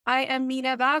I am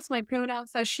Meena. That's my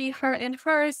pronouns are she, her, and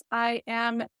hers. I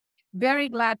am very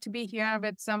glad to be here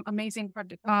with some amazing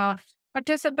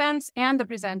participants and the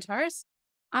presenters.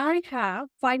 I have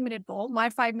 5 minute goal. My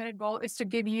 5 minute goal is to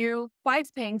give you 5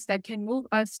 things that can move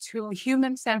us to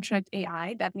human-centric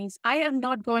AI. That means I am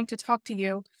not going to talk to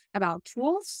you about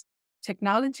tools,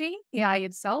 technology, AI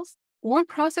itself, or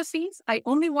processes. I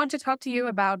only want to talk to you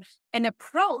about an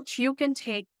approach you can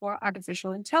take for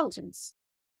artificial intelligence.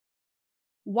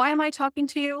 Why am I talking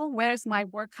to you? Where's my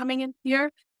work coming in here?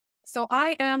 So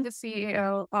I am the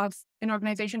CEO of an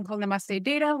organization called Namaste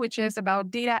Data, which is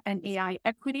about data and AI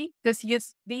equity.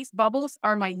 These bubbles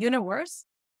are my universe.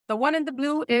 The one in the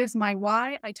blue is my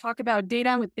why. I talk about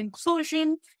data with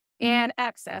inclusion and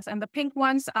access. And the pink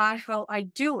ones are how I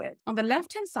do it. On the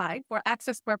left-hand side, for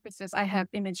access purposes, I have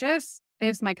images.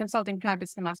 Is my consulting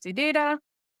practice, Namaste Data.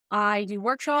 I do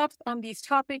workshops on these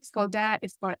topics called Data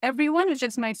is for Everyone, which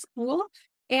is my school.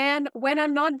 And when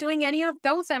I'm not doing any of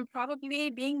those, I'm probably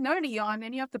being nerdy on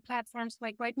any of the platforms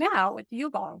like right now with you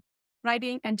all,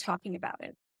 writing and talking about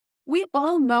it. We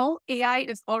all know AI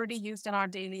is already used in our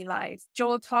daily lives.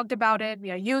 Joel talked about it.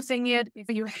 We are using it. If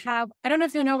you have, I don't know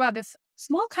if you know about this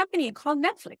small company called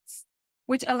Netflix,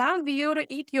 which allows you to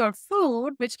eat your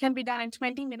food, which can be done in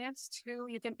 20 minutes to,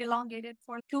 you can elongate it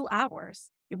for 2 hours.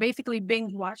 You basically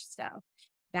binge watch stuff.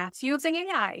 That's using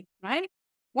AI, right?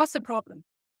 What's the problem?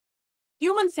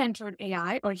 Human-centered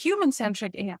AI or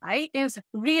human-centric AI is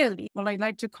really what I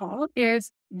like to call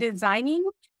is designing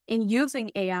and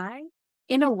using AI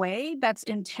in a way that's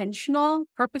intentional,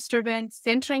 purpose-driven,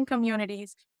 centering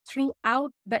communities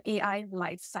throughout the AI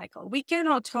life cycle. We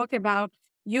cannot talk about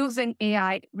using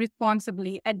AI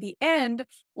responsibly at the end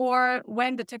or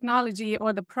when the technology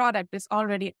or the product is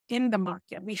already in the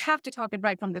market. We have to talk it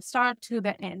right from the start to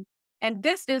the end. And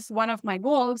this is one of my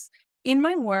goals in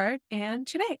my work and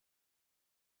today.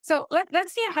 So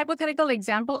let's see a hypothetical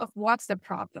example of what's the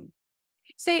problem.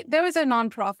 Say there is a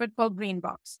nonprofit called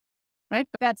Greenbox, right?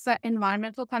 That's an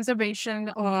environmental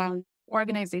conservation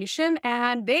organization,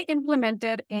 and they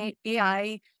implemented an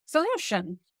AI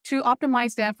solution to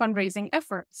optimize their fundraising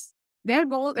efforts. Their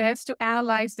goal is to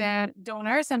analyze their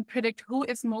donors and predict who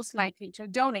is most likely to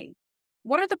donate.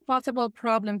 What are the possible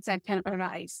problems that can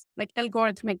arise, like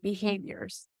algorithmic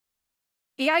behaviors?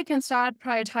 AI can start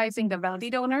prioritizing the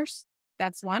wealthy donors.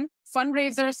 That's one.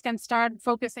 Fundraisers can start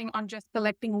focusing on just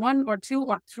collecting 1 or 2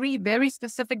 or 3 very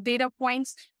specific data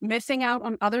points, missing out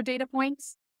on other data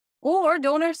points. Or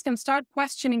donors can start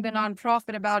questioning the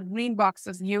nonprofit about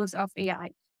Greenbox's use of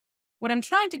AI. What I'm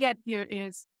trying to get here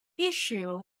is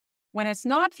issue when it's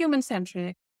not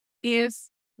human-centric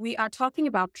is we are talking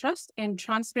about trust and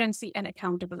transparency and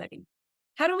accountability.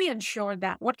 How do we ensure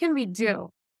that? What can we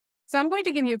do? So I'm going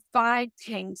to give you 5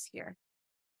 things here.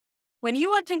 When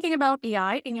you are thinking about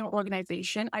AI in your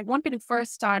organization, I want you to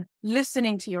first start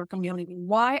listening to your community.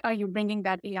 Why are you bringing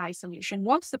that AI solution?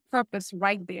 What's the purpose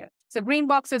right there? So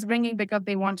Greenbox is bringing because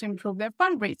they want to improve their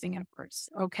fundraising efforts,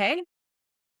 okay?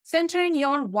 Centering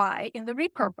your why in the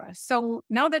repurpose. So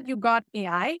now that you got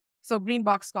AI, so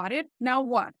Greenbox got it, now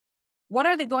what? What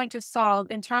are they going to solve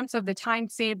in terms of the time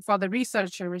saved for the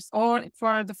researchers or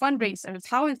for the fundraisers?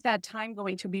 How is that time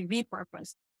going to be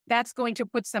repurposed? That's going to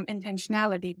put some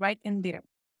intentionality right in there,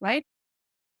 right?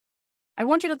 I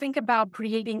want you to think about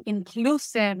creating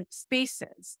inclusive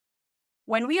spaces.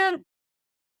 When we are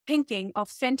thinking of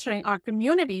centering our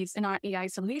communities in our AI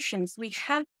solutions, we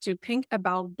have to think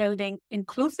about building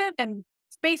inclusive and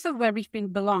spaces where we can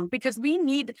belong, because we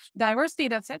need diverse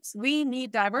data sets. We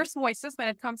need diverse voices when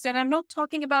it comes to, and I'm not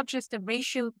talking about just the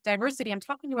racial diversity. I'm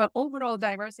talking about overall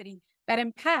diversity that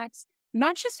impacts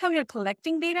not just how you're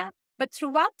collecting data, but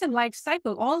throughout the life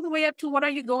cycle, all the way up to what are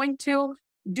you going to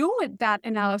do with that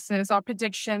analysis or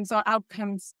predictions or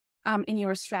outcomes in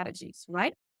your strategies,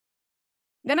 right?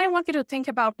 Then I want you to think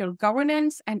about your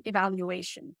governance and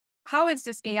evaluation. How is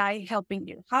this AI helping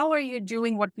you? How are you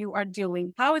doing what you are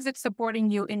doing? How is it supporting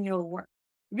you in your work?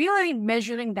 Really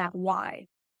measuring that why.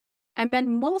 And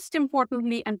then most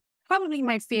importantly, and probably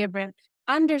my favorite,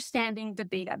 understanding the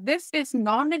data. This is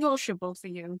non-negotiable for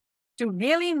you to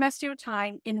really invest your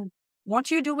time in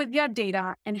what you do with your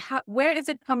data and where is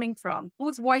it coming from?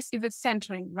 Whose voice is it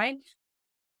centering, right?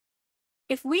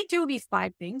 If we do these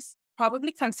 5 things,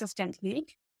 probably consistently,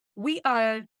 we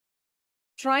are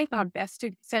trying our best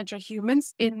to center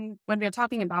humans in when we're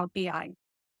talking about AI.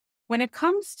 When it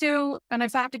comes to, and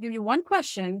if I have to give you one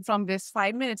question from this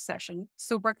 5-minute session,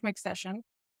 super quick session,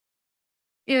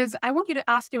 is I want you to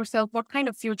ask yourself, what kind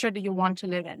of future do you want to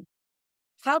live in?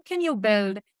 How can you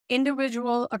build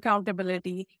individual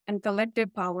accountability and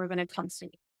collective power when it comes to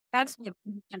it? That's